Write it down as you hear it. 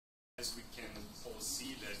As we can all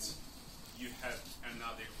see that you have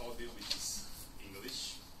another hobby, which is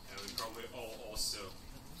English, and we probably all also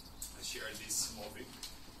share this hobby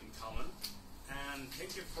in common. And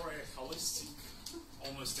thank you for a almost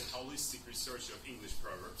a holistic research of English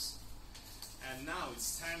proverbs. And now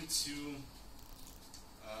it's time to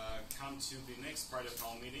come to the next part of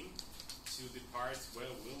our meeting, to the part where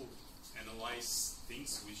we'll analyze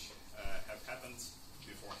things which have happened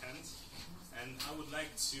beforehand. And I would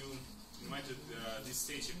like to invite to this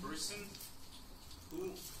stage a person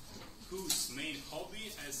whose main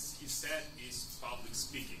hobby, as he said, is public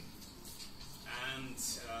speaking. And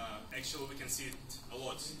actually we can see it a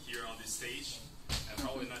lot here on this stage, and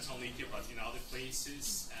probably not only here but in other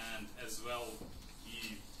places, and as well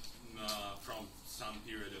he from some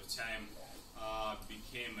period of time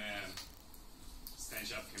became a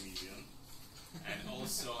stand-up comedian. And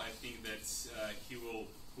also I think that he will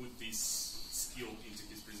put this skill into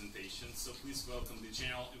his presentation. So please welcome the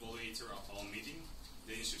general evaluator of our meeting,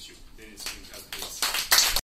 Dmitry Trapeznikov.